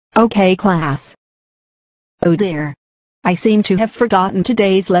Okay class. Oh dear. I seem to have forgotten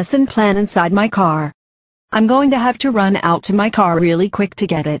today's lesson plan inside my car. I'm going to have to run out to my car really quick to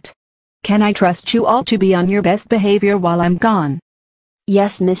get it. Can I trust you all to be on your best behavior while I'm gone?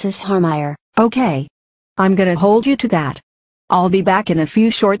 Yes, Mrs. Harmeyer. Okay. I'm gonna hold you to that. I'll be back in a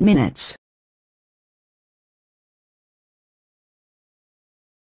few short minutes.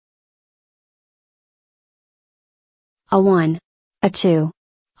 A 1. A 2.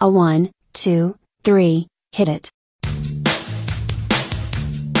 A 1, 2, 3, hit it.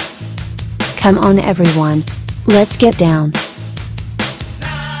 Come on everyone. Let's get down.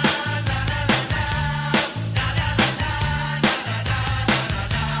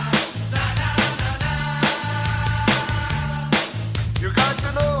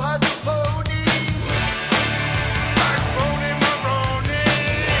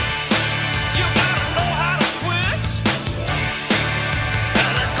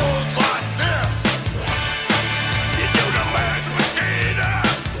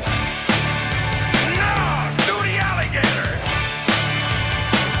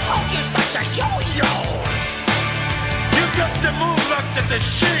 The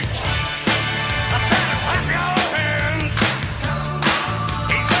shake. I said clap your hands.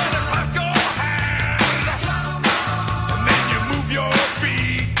 He said clap your hands. And then you move your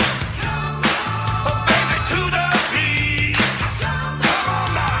feet. Oh baby, to the beat. Come on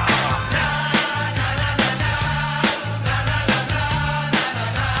now.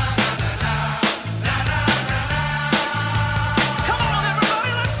 Come on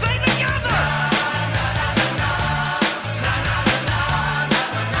everybody, let's sing together.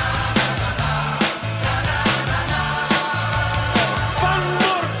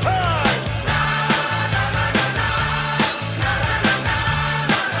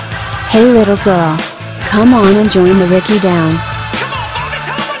 Hey little girl. Come on and join the Ricky down. Come on, Bobby,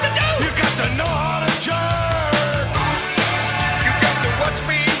 tell them what to do. You got to know how to jerk. You got to watch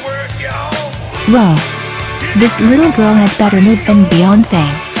me work, yo. Whoa. This little girl has better moves than Beyonce.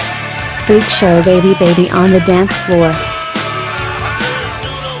 Freak show baby baby on the dance floor.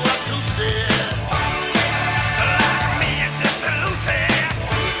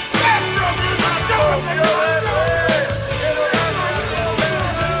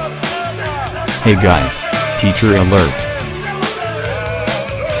 Hey guys, teacher alert.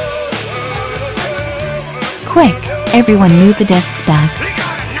 Quick, everyone move the desks back.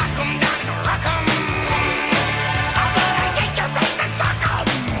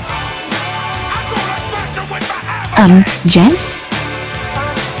 Jess?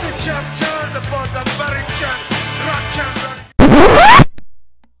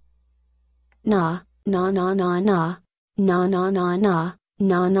 Nah, nah nah nah nah. Nah nah nah nah.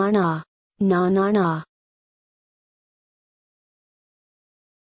 Nah nah nah. Nah nah nah.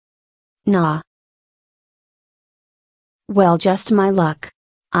 Nah. Well, just my luck.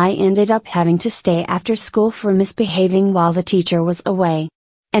 I ended up having to stay after school for misbehaving while the teacher was away.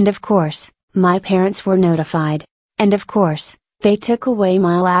 And of course, my parents were notified. And of course, they took away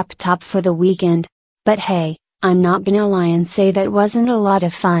my laptop for the weekend. But hey, I'm not gonna lie and say that wasn't a lot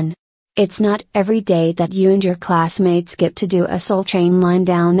of fun. It's not every day that you and your classmates get to do a soul train line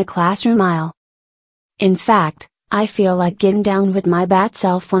down the classroom aisle. In fact, I feel like getting down with my bat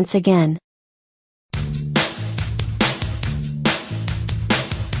self once again.